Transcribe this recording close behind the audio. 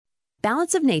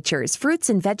Balance of Nature's fruits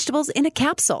and vegetables in a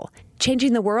capsule,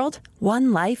 changing the world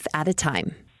one life at a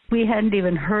time. We hadn't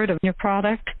even heard of your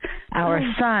product. Our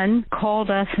son called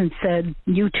us and said,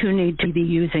 you two need to be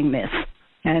using this.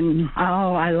 And,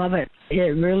 I love it.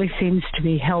 It really seems to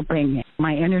be helping.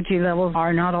 My energy levels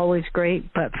are not always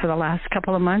great, but for the last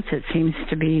couple of months, it seems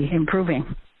to be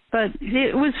improving. But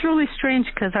it was really strange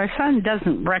because our son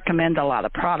doesn't recommend a lot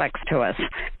of products to us.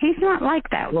 He's not like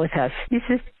that with us. He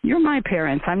says, you're my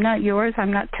parents. I'm not yours.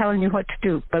 I'm not telling you what to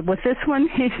do. But with this one,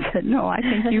 he said, no, I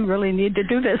think you really need to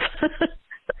do this.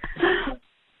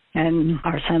 And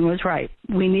our son was right.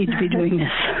 We need to be doing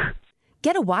this.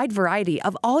 Get a wide variety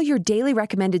of all your daily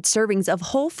recommended servings of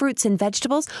whole fruits and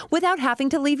vegetables without having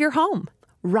to leave your home.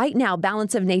 Right now,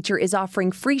 Balance of Nature is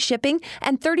offering free shipping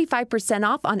and 35%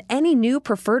 off on any new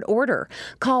preferred order.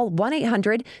 Call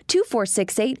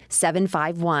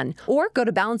 1-800-2468-751 or go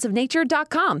to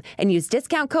balanceofnature.com and use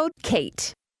discount code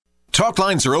KATE. Talk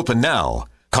lines are open now.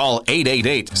 Call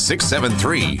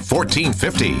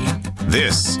 888-673-1450.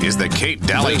 This is the Kate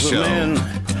Dalley Show. There's a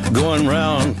man going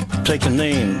round taking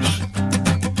names,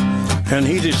 and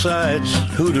he decides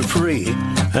who to free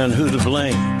and who to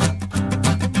blame.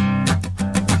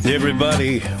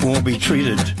 Everybody won't be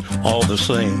treated all the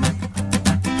same.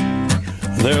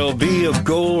 There'll be a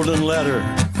golden ladder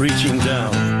reaching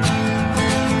down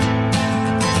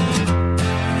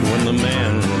when the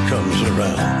man comes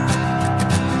around.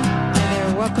 Hey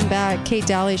there, welcome back. Kate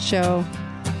Dalley Show.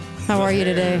 How are you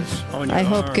today? I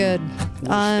hope good.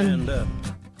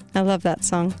 I love that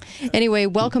song. Anyway,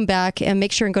 welcome back, and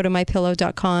make sure and go to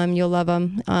mypillow.com. You'll love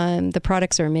them. The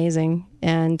products are amazing,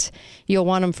 and you'll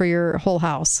want them for your whole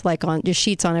house, like on just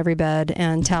sheets on every bed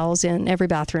and towels in every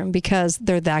bathroom, because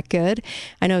they're that good.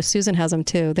 I know Susan has them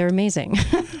too. They're amazing.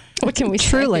 What can we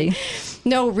Truly. say?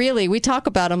 No, really. We talk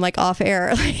about them like off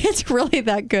air. It's really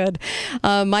that good.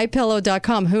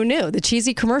 MyPillow.com. Who knew? The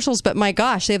cheesy commercials, but my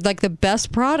gosh, they have like the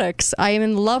best products. I am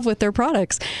in love with their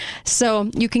products. So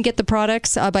you can get the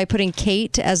products by putting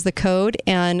Kate as the code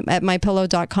and at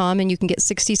MyPillow.com, and you can get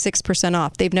 66%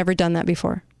 off. They've never done that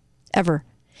before, ever.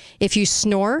 If you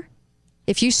snore,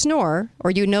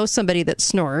 or you know somebody that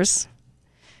snores,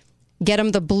 get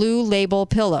them the Blue Label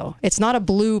pillow. It's not a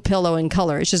blue pillow in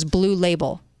color. It's just Blue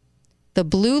Label. The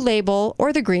Blue Label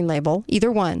or the Green Label,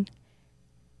 either one,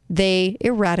 they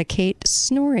eradicate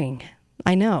snoring.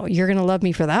 I know. You're going to love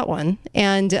me for that one.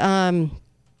 And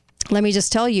let me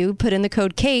just tell you, put in the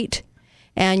code KATE,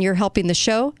 and you're helping the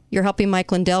show. You're helping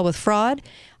Mike Lindell with fraud.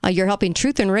 You're helping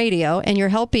Truth in Radio, and you're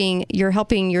helping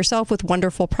yourself with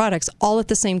wonderful products all at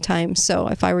the same time. So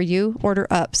if I were you, order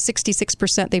up.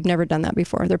 66%. They've never done that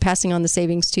before. They're passing on the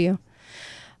savings to you.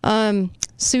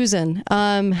 Susan,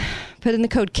 put in the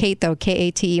code KATE, though,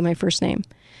 K-A-T-E, my first name.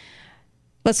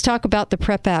 Let's talk about the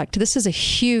PrEP Act. This is a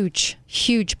huge,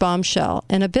 huge bombshell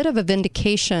and a bit of a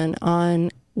vindication on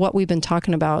what we've been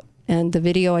talking about and the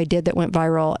video I did that went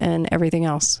viral and everything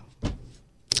else.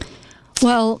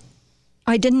 Well,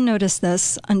 I didn't notice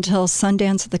this until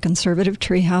Sundance at the Conservative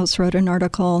Treehouse wrote an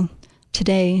article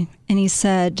today, and he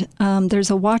said there's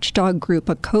a watchdog group,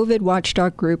 a COVID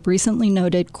watchdog group, recently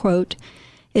noted, quote,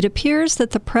 "It appears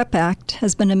that the PrEP Act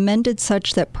has been amended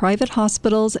such that private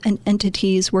hospitals and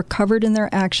entities were covered in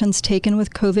their actions taken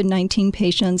with COVID-19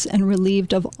 patients and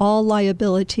relieved of all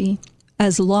liability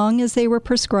as long as they were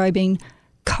prescribing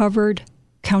covered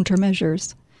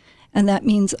countermeasures." And that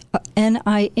means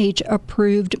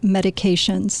NIH-approved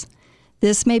medications.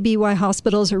 This may be why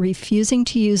hospitals are refusing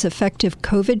to use effective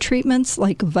COVID treatments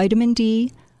like vitamin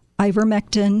D,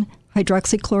 ivermectin,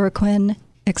 hydroxychloroquine,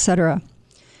 etc.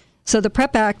 So the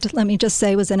PrEP Act, let me just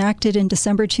say, was enacted in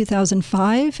December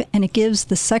 2005, and it gives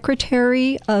the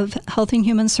Secretary of Health and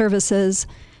Human Services,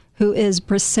 who is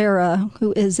Becerra,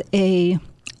 who is a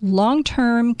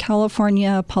long-term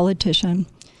California politician,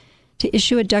 to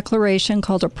issue a declaration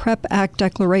called a PrEP Act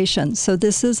declaration. So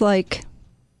this is like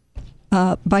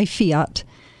by fiat,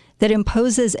 that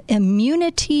imposes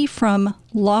immunity from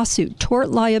lawsuit,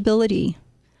 tort liability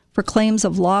for claims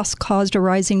of loss caused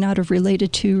arising out of,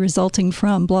 related to, resulting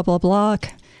from, blah, blah, blah,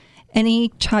 any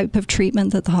type of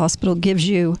treatment that the hospital gives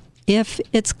you if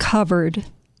it's covered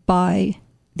by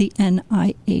the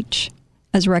NIH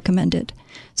as recommended.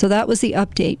 So that was the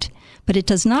update. But it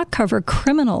does not cover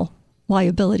criminal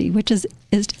liability, which is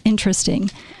interesting.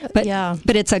 But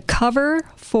it's a cover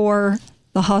for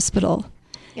the hospital.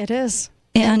 It is.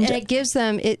 And it gives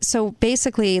them it. So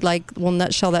basically, like, we'll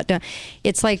nutshell that down.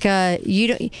 It's like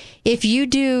if you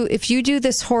do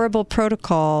this horrible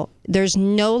protocol, there's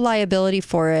no liability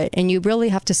for it, and you really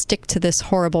have to stick to this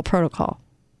horrible protocol.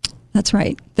 That's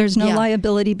right. There's no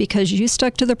liability because you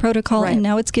stuck to the protocol, and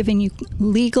now it's giving you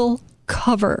legal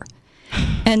cover.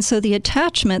 And so the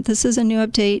attachment, this is a new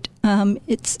update,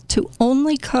 it's to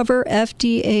only cover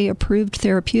FDA-approved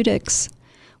therapeutics,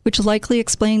 which likely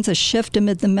explains a shift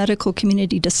amid the medical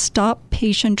community to stop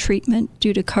patient treatment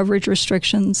due to coverage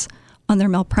restrictions on their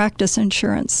malpractice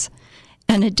insurance.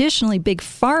 And additionally, Big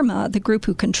Pharma, the group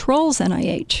who controls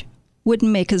NIH,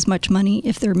 wouldn't make as much money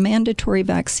if their mandatory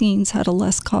vaccines had a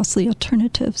less costly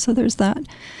alternative. So there's that.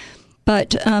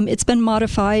 But it's been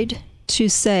modified to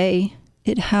say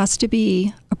it has to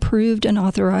be approved and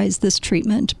authorized, this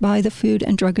treatment, by the Food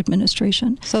and Drug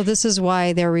Administration. So this is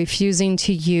why they're refusing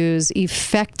to use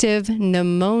effective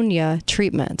pneumonia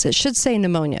treatments. It should say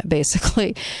pneumonia,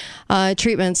 basically.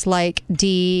 Treatments like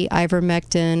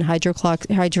ivermectin,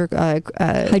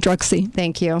 hydroxy.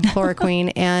 Thank you.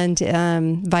 Chloroquine and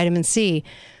vitamin C.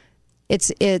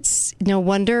 It's no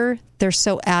wonder they're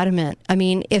so adamant. I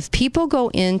mean, if people go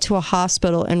into a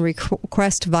hospital and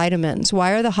request vitamins,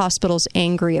 why are the hospitals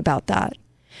angry about that?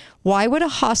 Why would a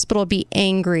hospital be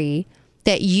angry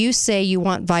that you say you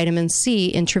want vitamin C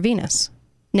intravenous?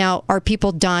 Now, are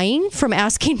people dying from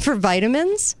asking for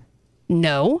vitamins?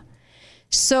 No.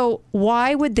 So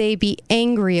why would they be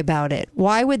angry about it?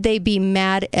 Why would they be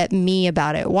mad at me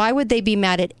about it? Why would they be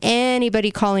mad at anybody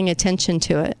calling attention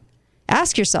to it?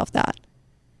 Ask yourself that.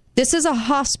 This is a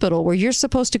hospital where you're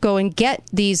supposed to go and get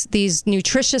these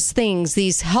nutritious things,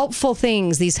 these helpful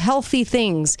things, these healthy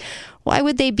things. Why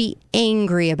would they be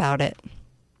angry about it?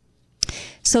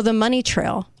 So the money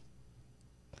trail.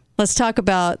 Let's talk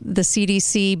about the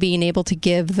CDC being able to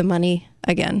give the money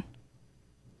again,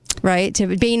 right?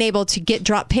 To being able to get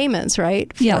drop payments,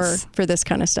 right? For this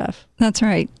kind of stuff. That's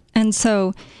right. And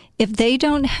so if they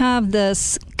don't have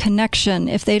this connection,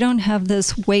 if they don't have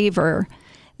this waiver,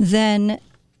 then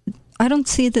I don't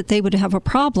see that they would have a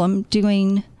problem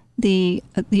doing the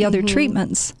other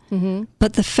treatments. Mm-hmm.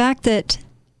 But the fact that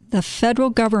the federal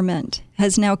government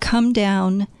has now come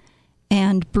down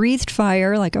and breathed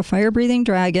fire like a fire-breathing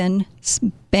dragon,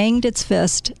 banged its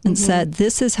fist and said,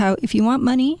 this is how, if you want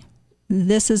money,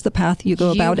 this is the path you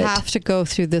go about it. You have to go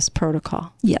through this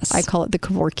protocol. Yes. I call it the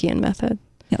Kevorkian method.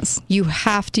 Yes. You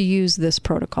have to use this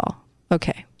protocol.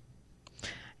 Okay.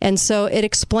 And so it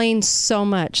explains so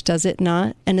much, does it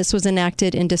not? And this was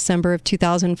enacted in December of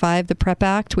 2005, the PrEP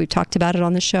Act. We've talked about it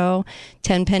on the show.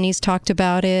 Tenpenny's talked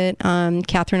about it.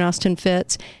 Catherine Austin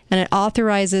Fitts. And it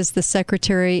authorizes the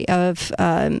Secretary of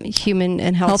Human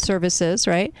and Health Services,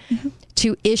 right,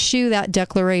 to issue that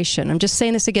declaration. I'm just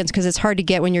saying this again because it's hard to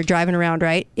get when you're driving around,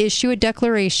 right? Issue a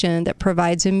declaration that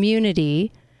provides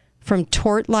immunity from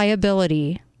tort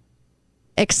liability,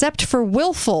 except for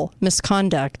willful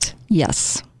misconduct.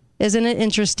 Yes. Isn't it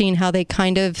interesting how they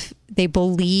they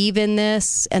believe in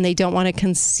this and they don't want to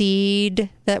concede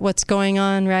that what's going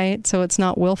on, right? So it's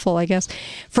not willful, I guess.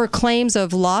 For claims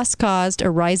of loss caused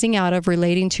arising out of,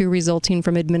 relating to, resulting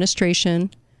from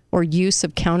administration or use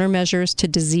of countermeasures to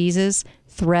diseases,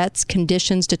 threats,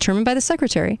 conditions determined by the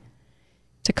Secretary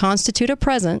to constitute a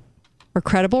present or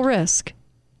credible risk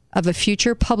of a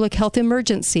future public health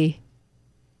emergency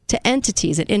to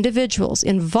entities and individuals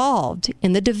involved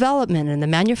in the development and the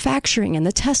manufacturing and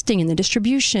the testing and the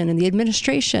distribution and the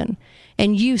administration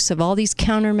and use of all these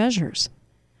countermeasures.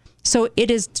 So it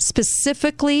is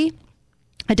specifically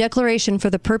a declaration for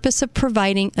the purpose of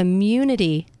providing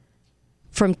immunity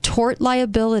from tort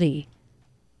liability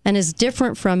and is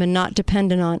different from and not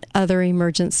dependent on other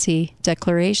emergency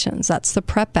declarations. That's the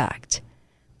PrEP Act.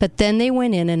 But then they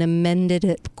went in and amended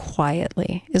it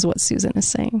quietly, is what Susan is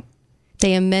saying.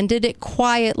 They amended it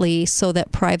quietly so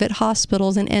that private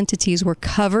hospitals and entities were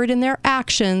covered in their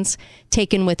actions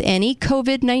taken with any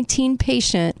COVID-19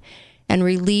 patient and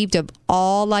relieved of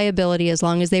all liability as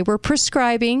long as they were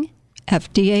prescribing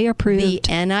FDA approved, the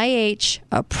NIH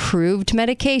approved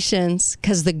medications,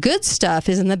 because the good stuff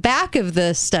is in the back of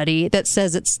the study that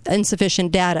says it's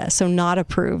insufficient data, so not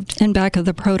approved. In back of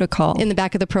the protocol. In the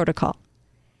back of the protocol.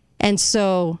 And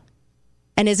so...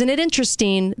 And isn't it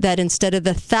interesting that instead of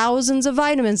the thousands of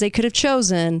vitamins they could have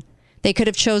chosen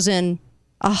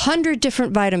 100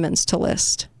 different vitamins to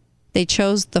list. They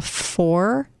chose the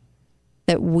 4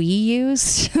 that we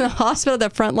used in the hospital, the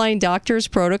frontline doctors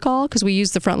protocol, because we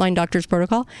use the frontline doctors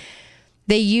protocol.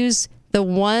 They used the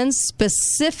ones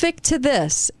specific to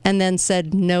this and then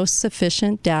said no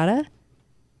sufficient data.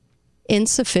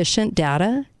 Insufficient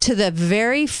data to the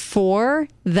very 4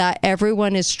 that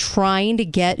everyone is trying to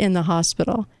get in the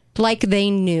hospital. Like they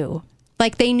knew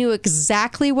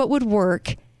exactly what would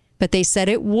work, but they said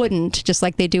it wouldn't, just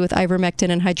like they do with ivermectin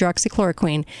and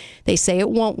hydroxychloroquine. They say it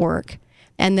won't work.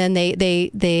 And then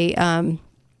they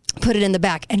put it in the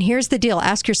back. And here's the deal.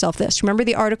 Ask yourself this. Remember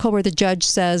the article where the judge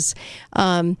says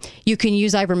you can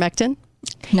use ivermectin?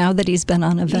 Now that he's been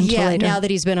on a ventilator. Yeah, now that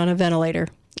he's been on a ventilator,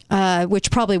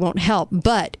 which probably won't help.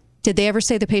 But did they ever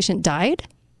say the patient died?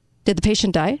 Did the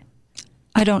patient die?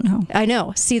 I don't know. I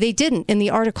know. See, they didn't in the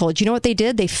article. Do you know what they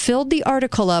did? They filled the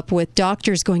article up with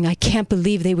doctors going, I can't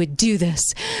believe they would do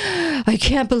this. I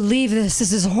can't believe this.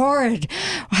 This is horrid.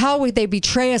 How would they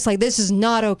betray us? Like, this is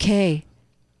not okay.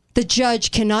 The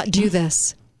judge cannot do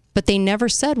this. But they never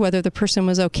said whether the person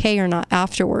was okay or not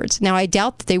afterwards. Now, I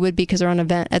doubt that they would because they're on a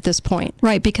vent at this point.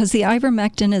 Right, because the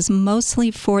ivermectin is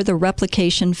mostly for the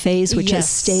replication phase, which is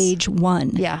stage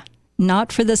 1. Yeah.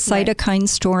 Not for the cytokine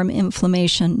storm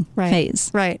inflammation phase.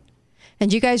 Right.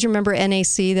 And you guys remember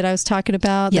NAC that I was talking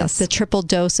about? Yes. The triple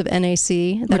dose of NAC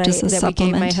that we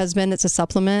gave my husband. It's a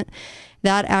supplement.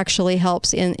 That actually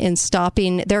helps in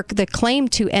stopping. The claim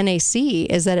to NAC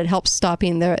is that it helps stop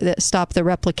the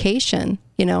replication,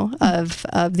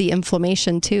 of the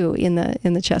inflammation too in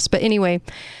the chest. But anyway,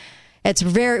 it's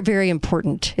very, very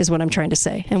important is what I'm trying to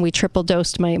say. And we triple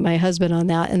dosed my husband on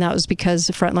that. And that was because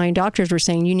the frontline doctors were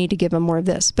saying, you need to give him more of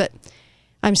this. But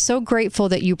I'm so grateful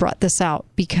that you brought this out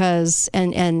because,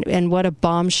 and what a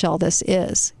bombshell this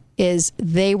is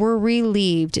they were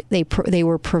relieved. They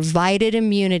were provided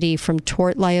immunity from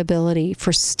tort liability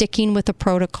for sticking with the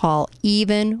protocol,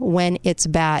 even when it's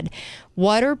bad.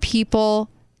 What are people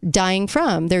dying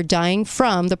from? They're dying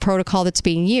from the protocol that's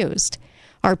being used.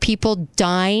 Are people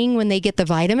dying when they get the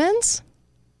vitamins?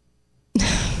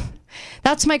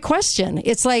 That's my question.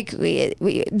 It's like,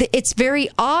 it's very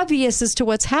obvious as to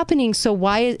what's happening. So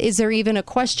why is there even a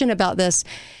question about this?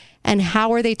 And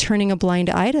how are they turning a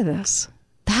blind eye to this?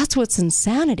 That's what's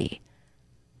insanity,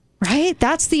 right?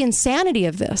 That's the insanity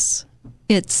of this.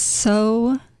 It's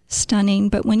so stunning.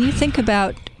 But when you think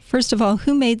about, first of all,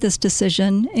 who made this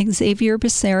decision? Xavier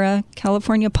Becerra,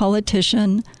 California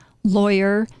politician,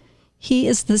 lawyer. He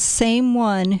is the same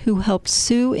one who helped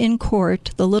sue in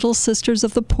court the Little Sisters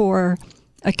of the Poor,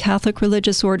 a Catholic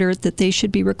religious order, that they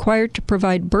should be required to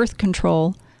provide birth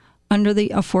control under the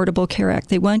Affordable Care Act.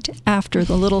 They went after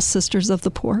the Little Sisters of the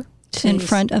Poor in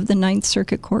front of the Ninth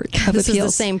Circuit Court of Appeals. This is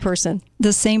the same person.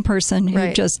 The same person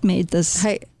who just made this.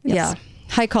 Hi, yes. Yeah.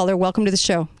 Hi, caller. Welcome to the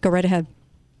show. Go right ahead.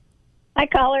 Hi,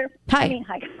 caller. Hi.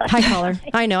 Hi, caller.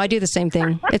 I know. I do the same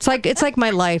thing. It's like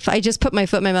my life. I just put my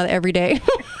foot in my mouth every day.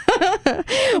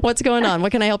 What's going on?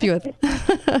 What can I help you with?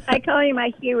 I call you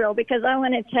my hero because I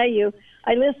want to tell you,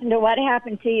 I listened to what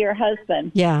happened to your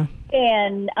husband. Yeah.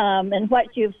 And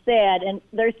what you've said. And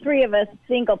there's 3 of us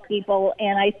single people,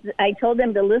 and I told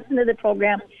them to listen to the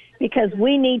program because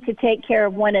we need to take care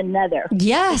of one another.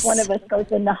 Yes. If one of us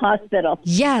goes in the hospital.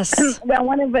 Yes. Well,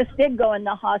 one of us did go in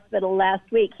the hospital last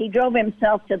week. He drove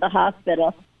himself to the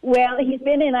hospital. Well, he's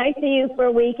been in ICU for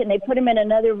a week, and they put him in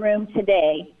another room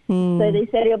today. So they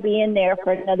said he'll be in there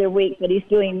for another week, but he's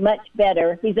doing much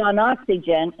better. He's on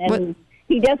oxygen, and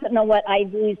he doesn't know what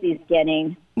IVs he's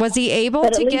getting. Was he able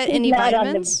to get any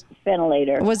vitamins? On the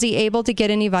ventilator. Was he able to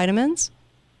get any vitamins?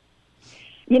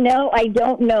 I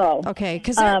don't know. Okay,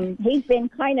 because he's been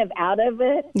kind of out of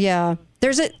it. Yeah.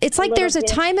 There's a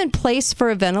time and place for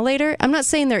a ventilator. I'm not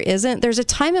saying there isn't. There's a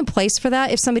time and place for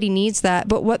that if somebody needs that.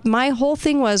 But what my whole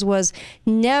thing was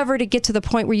never to get to the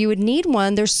point where you would need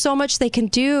one. There's so much they can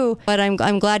do, but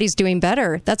I'm glad he's doing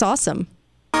better. That's awesome.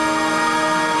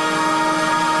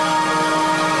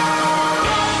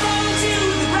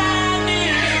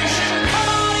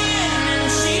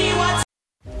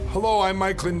 Hello, I'm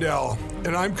Mike Lindell,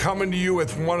 and I'm coming to you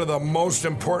with one of the most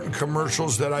important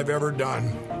commercials that I've ever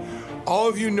done. All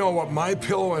of you know what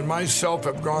MyPillow and myself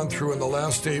have gone through in the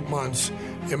last 8 months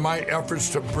in my efforts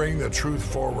to bring the truth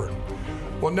forward.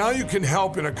 Well, now you can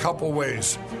help in a couple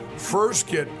ways. First,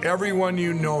 get everyone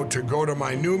you know to go to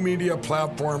my new media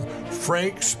platform,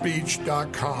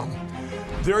 frankspeech.com.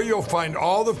 There you'll find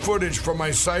all the footage from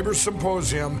my cyber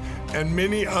symposium and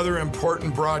many other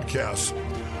important broadcasts.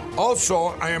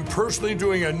 Also, I am personally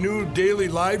doing a new daily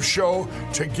live show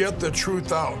to get the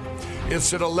truth out.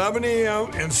 It's at 11 a.m.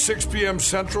 and 6 p.m.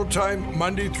 Central Time,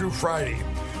 Monday through Friday.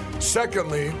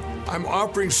 Secondly, I'm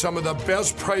offering some of the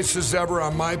best prices ever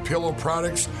on MyPillow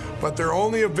products, but they're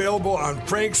only available on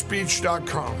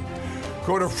frankspeech.com.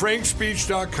 Go to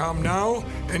frankspeech.com now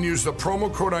and use the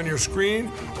promo code on your screen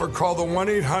or call the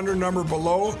 1-800 number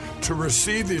below to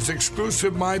receive these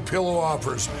exclusive MyPillow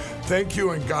offers. Thank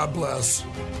you and God bless.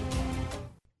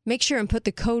 Make sure and put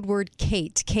the code word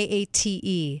KATE,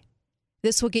 K-A-T-E.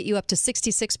 This will get you up to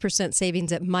 66%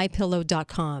 savings at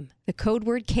mypillow.com. The code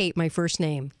word KATE, my first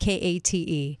name,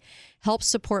 K-A-T-E. Help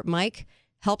support Mike.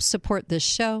 help support this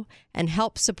show, and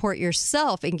help support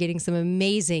yourself in getting some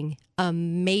amazing,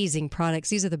 amazing products.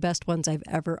 These are the best ones I've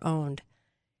ever owned.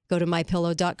 Go to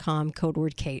mypillow.com, code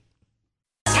word Kate.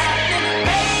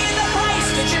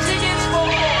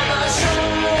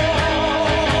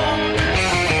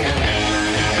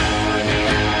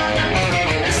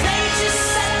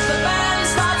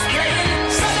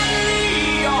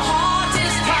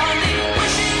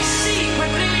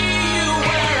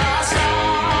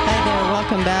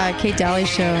 Welcome back. Kate Dalley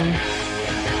Show.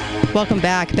 Welcome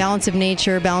back. Balance of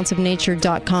Nature,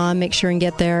 balanceofnature.com. Make sure and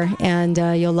get there, and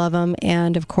you'll love them.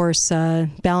 And, of course,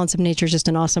 Balance of Nature is just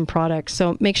an awesome product.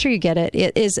 So make sure you get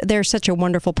it. They're such a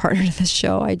wonderful partner to this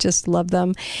show. I just love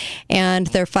them. And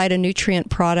their phytonutrient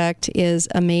product is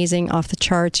amazing, off the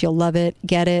charts. You'll love it.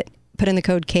 Get it. Put in the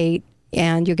code Kate.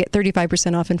 And you'll get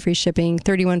 35% off and free shipping,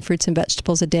 31 fruits and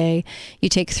vegetables a day. You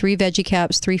take 3 veggie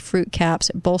caps, 3 fruit caps.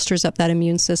 It bolsters up that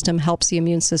immune system, helps the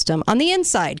immune system on the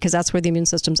inside, because that's where the immune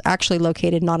system's actually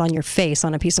located, not on your face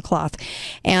on a piece of cloth.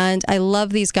 And I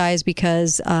love these guys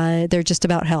because they're just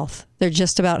about health. They're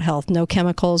just about health. No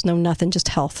chemicals, no nothing, just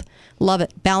health. Love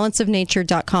it.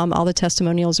 Balanceofnature.com. All the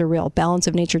testimonials are real.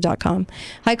 Balanceofnature.com.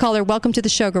 Hi, caller. Welcome to the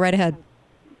show. Go right ahead.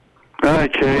 Hi,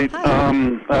 Kate. Hi.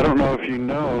 I don't know if you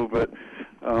know, but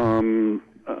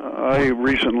I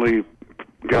recently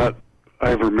got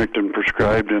ivermectin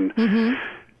prescribed, and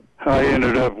I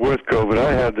ended up with COVID.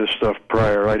 I had this stuff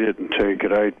prior. I didn't take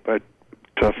it. I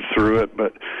toughed through it,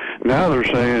 but now they're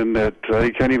saying that they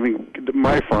can't even,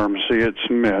 my pharmacy, it's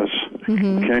Miss,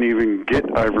 can't even get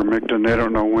ivermectin. They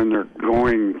don't know when they're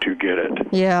going to get it.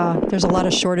 Yeah, there's a lot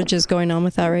of shortages going on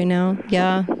with that right now.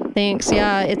 Yeah, thanks.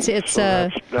 Yeah, it's so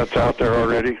that's out there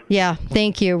already? Yeah,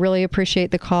 thank you. Really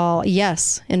appreciate the call.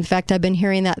 Yes, in fact, I've been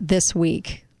hearing that this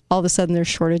week. All of a sudden there's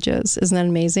shortages. Isn't that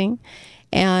amazing?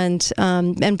 And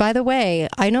by the way,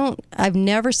 I've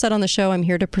never said on the show I'm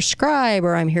here to prescribe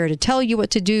or I'm here to tell you what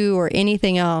to do or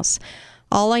anything else.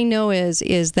 All I know is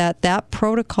that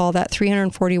protocol, that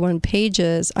 341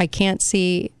 pages, I can't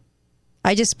see.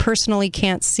 I just personally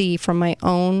can't see from my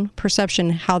own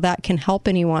perception how that can help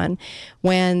anyone,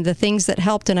 when the things that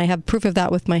helped, and I have proof of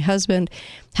that with my husband,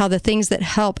 how the things that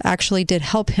help actually did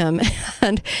help him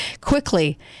and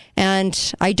quickly.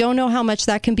 And I don't know how much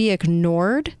that can be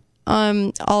ignored.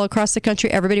 All across the country,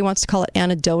 everybody wants to call it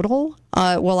anecdotal.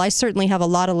 Well, I certainly have a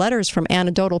lot of letters from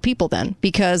anecdotal people then,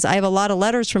 because I have a lot of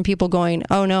letters from people going,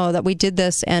 oh no, that we did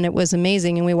this and it was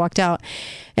amazing and we walked out.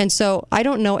 And so I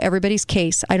don't know everybody's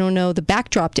case. I don't know the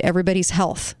backdrop to everybody's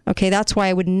health. Okay, that's why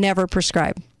I would never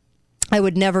prescribe. I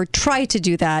would never try to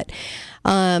do that.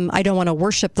 I don't want to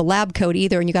worship the lab coat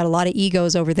either. And you got a lot of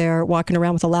egos over there walking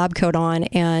around with a lab coat on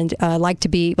and like to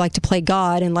play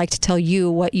God and like to tell you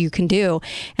what you can do.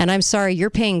 And I'm sorry, you're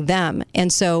paying them.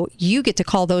 And so you get to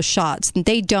call those shots.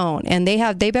 They don't. And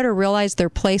they better realize their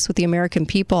place with the American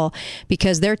people,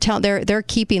 because they're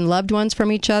keeping loved ones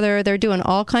from each other. They're doing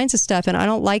all kinds of stuff. And I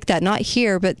don't like that. Not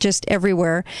here, but just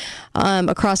everywhere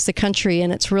across the country.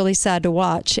 And it's really sad to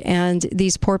watch. And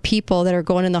these poor people that are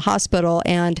going in the hospital,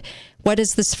 and what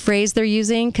is this phrase they're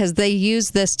using? Because they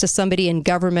use this to somebody in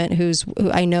government whose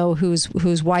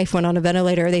wife went on a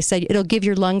ventilator. They said it'll give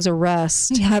your lungs a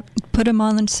rest. Yeah, put them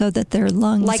on so that their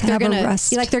lungs have a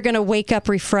rest. Like they're gonna wake up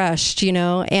refreshed,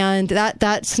 and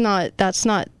that's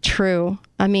not true.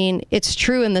 I mean, it's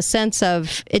true in the sense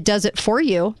of it does it for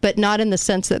you, but not in the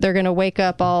sense that they're gonna wake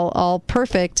up all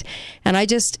perfect. And I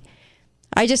just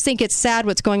think it's sad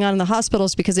what's going on in the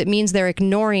hospitals, because it means they're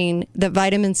ignoring that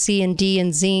vitamin C and D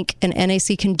and zinc and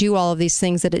NAC can do all of these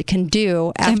things that it can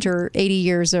do. After 80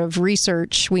 years of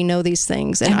research, we know these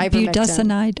things. And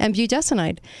budesonide. And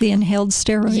budesonide. The inhaled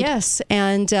steroid. Yes,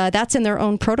 and that's in their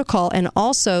own protocol. And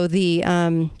also the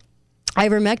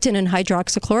ivermectin and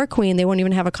hydroxychloroquine, they won't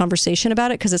even have a conversation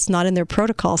about it because it's not in their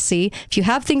protocol. See, if you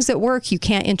have things that work, you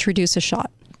can't introduce a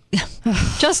shot.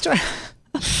 Just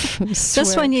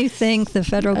when you think the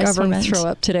federal government... I just want to throw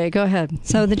up today. Go ahead.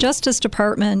 So the Justice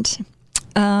Department,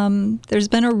 there's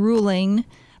been a ruling,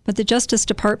 but the Justice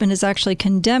Department is actually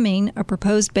condemning a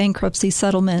proposed bankruptcy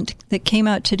settlement that came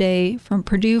out today from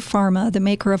Purdue Pharma, the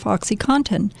maker of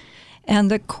OxyContin. And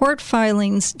the court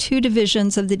filings, 2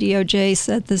 divisions of the DOJ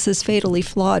said this is fatally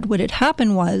flawed. What had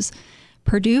happened was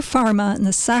Purdue Pharma and the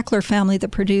Sackler family that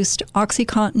produced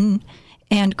OxyContin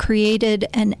and created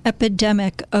an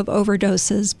epidemic of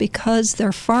overdoses because their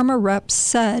pharma reps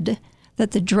said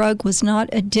that the drug was not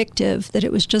addictive, that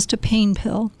it was just a pain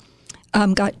pill.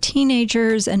 Got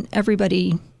teenagers and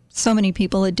everybody, so many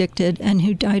people addicted and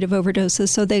who died of overdoses,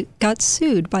 so they got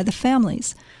sued by the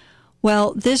families.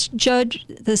 Well,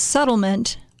 the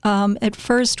settlement at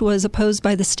first was opposed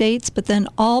by the states, but then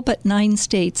all but 9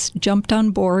 states jumped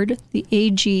on board, the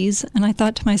AGs, and I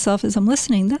thought to myself as I'm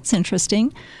listening, that's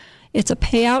interesting. It's a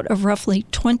payout of roughly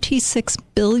 $26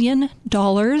 billion,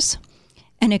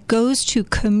 and it goes to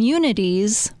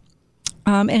communities,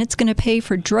 and it's going to pay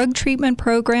for drug treatment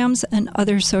programs and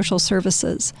other social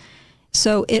services.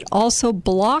 So it also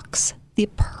blocks the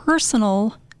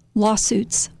personal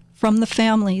lawsuits from the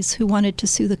families who wanted to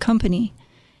sue the company.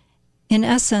 In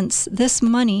essence, this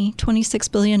money, $26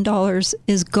 billion,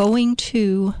 is going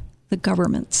to the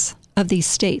governments of these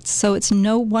states. So it's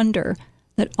no wonder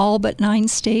that all but 9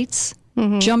 states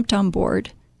jumped on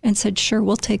board and said, sure,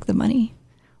 we'll take the money.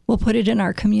 We'll put it in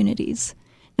our communities.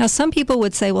 Now, some people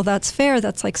would say, well, that's fair.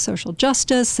 That's like social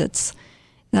justice.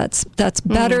 That's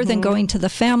better than going to the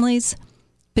families.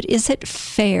 But is it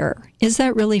fair? Is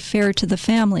that really fair to the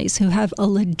families who have a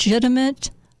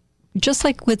legitimate, just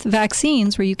like with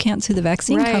vaccines where you can't sue the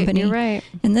vaccine company. You're right.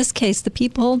 In this case, the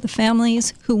people, the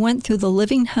families who went through the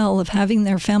living hell of having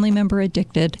their family member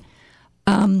addicted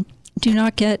do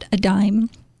not get a dime.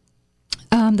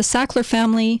 The Sackler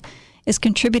family is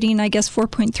contributing, I guess,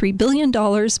 $4.3 billion,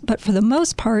 but for the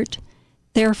most part,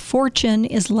 their fortune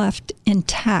is left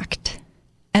intact.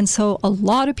 And so a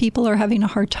lot of people are having a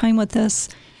hard time with this,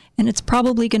 and it's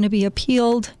probably going to be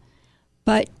appealed.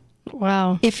 But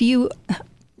wow, if you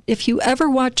ever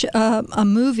watch a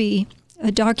movie,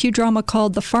 a docudrama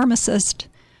called The Pharmacist,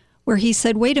 where he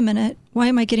said, wait a minute, why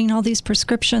am I getting all these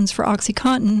prescriptions for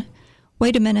OxyContin?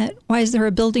 Wait a minute, why is there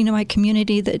a building in my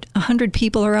community that 100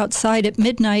 people are outside at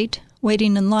midnight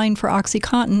waiting in line for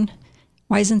OxyContin?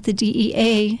 Why isn't the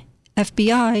DEA,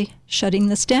 FBI shutting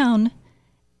this down?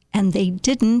 And they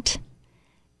didn't.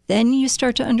 Then you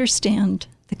start to understand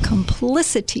the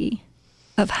complicity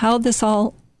of how this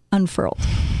all unfurled.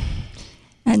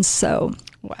 And so,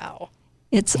 wow,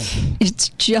 it's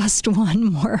just one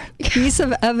more piece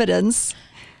of evidence.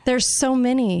 There's so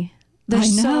many.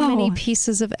 There's so many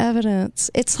pieces of evidence.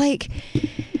 It's like,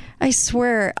 I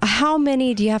swear, how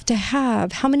many do you have to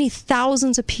have? How many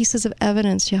thousands of pieces of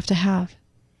evidence do you have to have?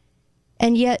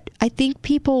 And yet, I think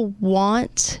people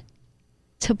want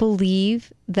to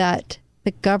believe that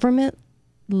the government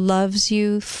loves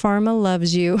you, pharma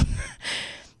loves you.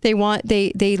 They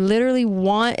literally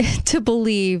want to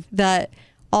believe that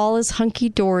all is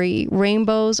hunky-dory.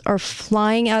 Rainbows are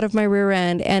flying out of my rear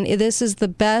end, and this is the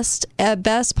best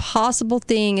possible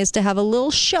thing is to have a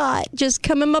little shot just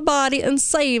come in my body and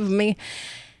save me.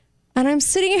 And I'm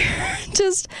sitting here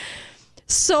just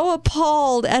so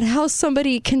appalled at how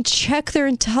somebody can check their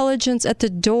intelligence at the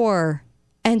door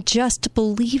and just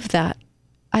believe that.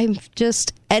 I'm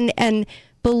just, and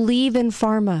believe in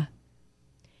pharma.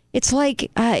 It's like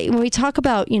when we talk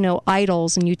about,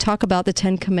 idols, and you talk about the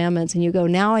 10 Commandments, and you go,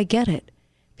 now I get it.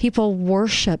 People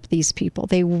worship these people.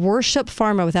 They worship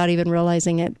pharma without even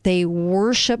realizing it. They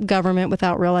worship government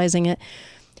without realizing it.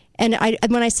 And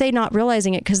when I say not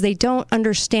realizing it, because they don't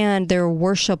understand their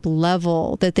worship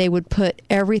level, that they would put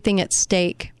everything at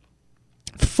stake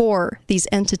for these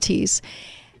entities.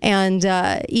 And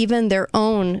even their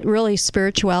own really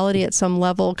spirituality at some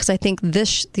level, because I think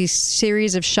these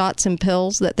series of shots and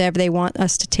pills that they want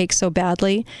us to take so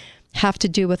badly have to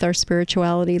do with our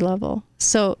spirituality level.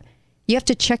 So you have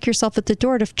to check yourself at the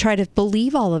door to try to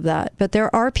believe all of that. But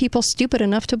there are people stupid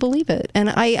enough to believe it. And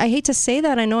I hate to say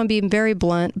that. I know I'm being very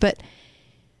blunt, but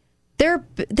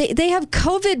they have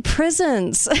COVID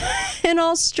prisons in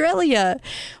Australia.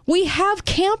 We have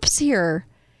camps here.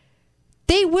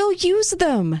 They will use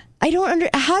them.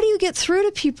 How do you get through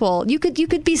to people? You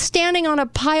could be standing on a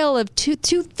pile of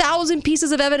 2,000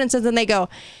 pieces of evidence, and then they go,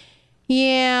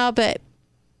 yeah, but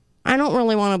I don't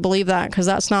really want to believe that because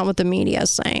that's not what the media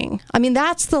is saying. I mean,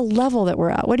 that's the level that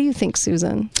we're at. What do you think,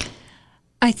 Susan?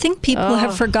 I think people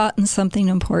have forgotten something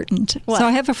important. What? So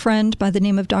I have a friend by the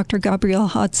name of Dr. Gabrielle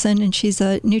Hodson, and she's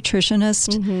a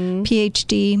nutritionist,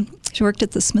 PhD. She worked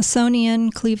at the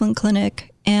Smithsonian, Cleveland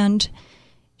Clinic, and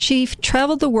she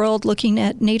traveled the world looking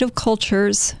at native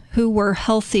cultures who were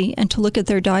healthy and to look at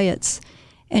their diets.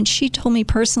 And she told me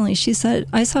personally, she said,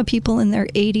 I saw people in their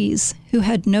 80s who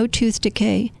had no tooth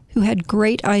decay, who had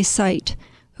great eyesight,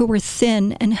 who were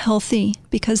thin and healthy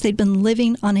because they'd been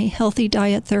living on a healthy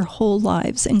diet their whole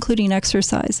lives, including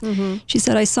exercise. She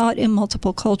said, I saw it in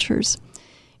multiple cultures.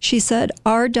 She said,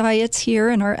 our diets here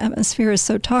and our atmosphere is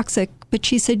so toxic, but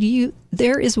she said,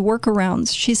 there is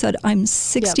workarounds. She said, I'm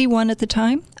 61 at the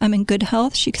time. I'm in good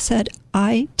health. She said,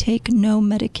 I take no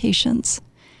medications.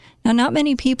 Now, not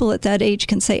many people at that age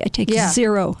can say, I take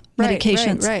zero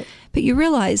medications. Right. But you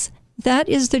realize that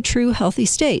is the true healthy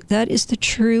state. That is the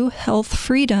true health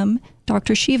freedom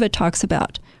Dr. Shiva talks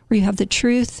about, where you have the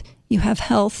truth, you have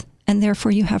health, and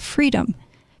therefore you have freedom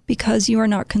because you are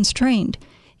not constrained.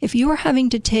 If you are having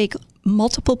to take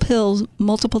multiple pills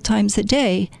multiple times a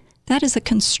day, that is a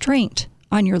constraint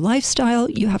on your lifestyle.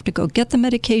 You have to go get the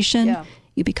medication. Yeah.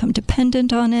 You become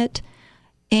dependent on it.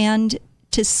 And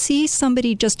to see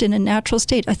somebody just in a natural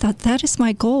state, I thought, that is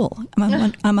my goal.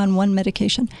 I'm on one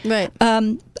medication. Right.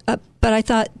 But I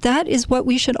thought that is what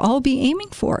we should all be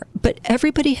aiming for. But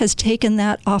everybody has taken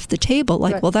that off the table.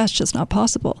 Like, right. Well, that's just not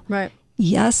possible. Right.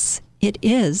 Yes, it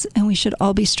is. And we should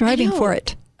all be striving for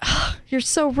it. You're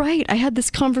so right. I had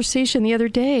this conversation the other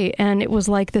day, and it was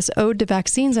like this ode to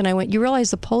vaccines. And I went, you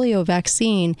realize the polio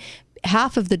vaccine,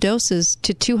 half of the doses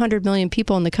to 200 million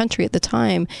people in the country at the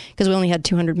time, because we only had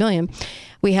 200 million,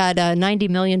 we had 90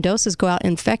 million doses go out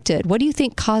infected. What do you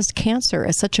think caused cancer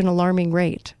at such an alarming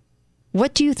rate?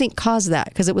 What do you think caused that?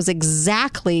 Because it was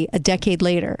exactly a decade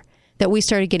later that we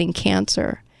started getting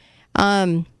cancer.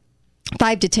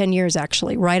 5 to 10 years,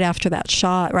 actually, right after that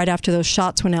shot, right after those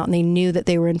shots went out and they knew that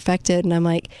they were infected. And I'm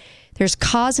like, there's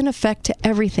cause and effect to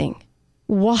everything.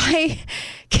 Why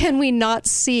can we not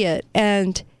see it?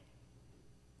 And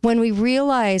when we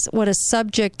realize what a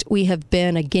subject we have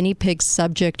been, a guinea pig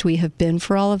subject we have been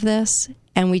for all of this,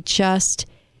 and we just,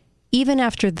 even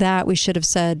after that, we should have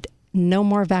said, no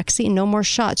more vaccine, no more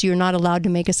shots. You're not allowed to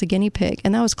make us a guinea pig.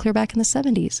 And that was clear back in the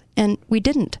 70s. And we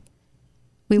didn't.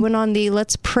 We went on the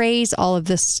let's praise all of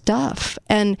this stuff.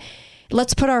 And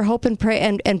let's put our hope and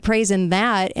praise in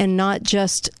that, and not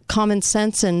just common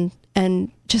sense and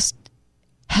just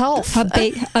health.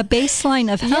 A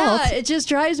baseline of health. Yeah, it just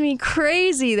drives me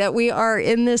crazy that we are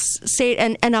in this state.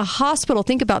 And a hospital,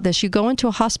 think about this. You go into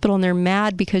a hospital and they're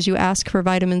mad because you ask for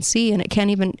vitamin C, and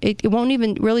it won't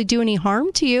even really do any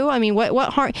harm to you. I mean,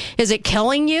 what harm? Is it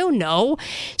killing you? No.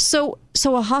 So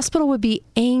a hospital would be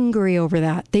angry over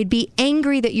that. They'd be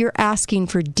angry that you're asking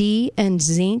for D and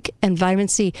zinc and vitamin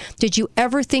C. Did you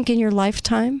ever think in your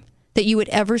lifetime that you would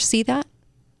ever see that?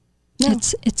 No.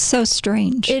 It's so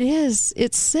strange. It is.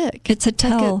 It's sick. It's a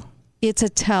tell. It's a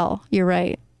tell. You're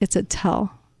right. It's a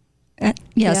tell.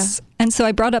 Yes. Yeah. And so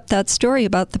I brought up that story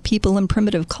about the people in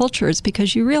primitive cultures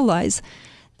because you realize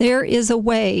there is a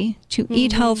way to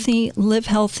eat healthy, live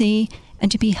healthy,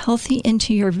 and to be healthy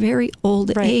into your very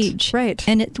old age. Right.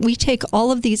 And we take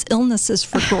all of these illnesses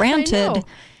for granted. I know.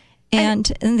 And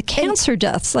the cancer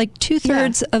deaths, like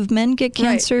 2/3 of men get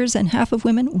cancers and half of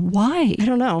women. Why? I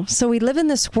don't know. So we live in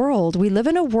this world. We live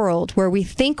in a world where we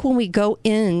think when we go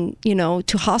in,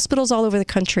 to hospitals all over the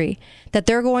country, that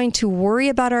they're going to worry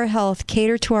about our health,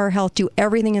 cater to our health, do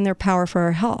everything in their power for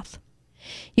our health.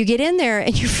 You get in there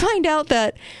and you find out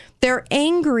that they're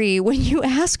angry when you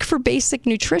ask for basic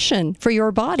nutrition for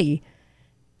your body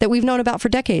that we've known about for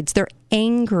decades. They're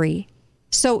angry.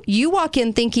 So you walk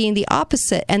in thinking the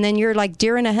opposite, and then you're like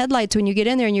deer in the headlights when you get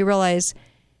in there and you realize,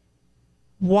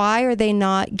 why are they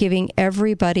not giving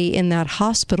everybody in that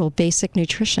hospital basic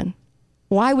nutrition?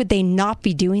 Why would they not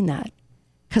be doing that?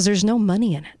 Because there's no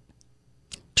money in it.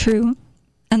 True.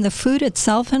 And the food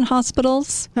itself in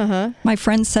hospitals, my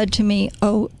friend said to me,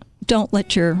 don't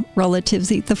let your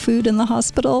relatives eat the food in the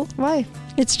hospital. Why?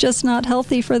 It's just not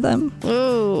healthy for them.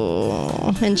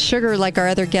 Oh, and sugar, like our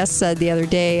other guest said the other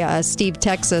day, Steve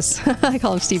Texas, I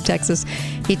call him Steve Texas,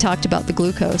 he talked about the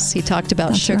glucose. He talked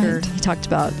about sugar. Right. He talked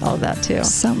about all of that too.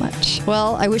 So much.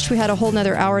 Well, I wish we had a whole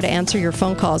nother hour to answer your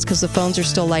phone calls because the phones are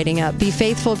still lighting up. Be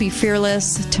faithful, be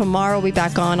fearless. Tomorrow we'll be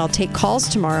back on. I'll take calls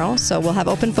tomorrow, so we'll have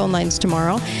open phone lines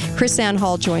tomorrow. Chris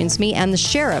Anhall joins me, and the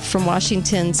sheriff from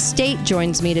Washington State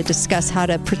joins me to discuss how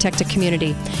to protect a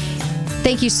community.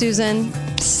 Thank you, Susan.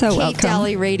 So welcome.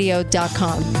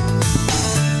 KateDalleyRadio.com.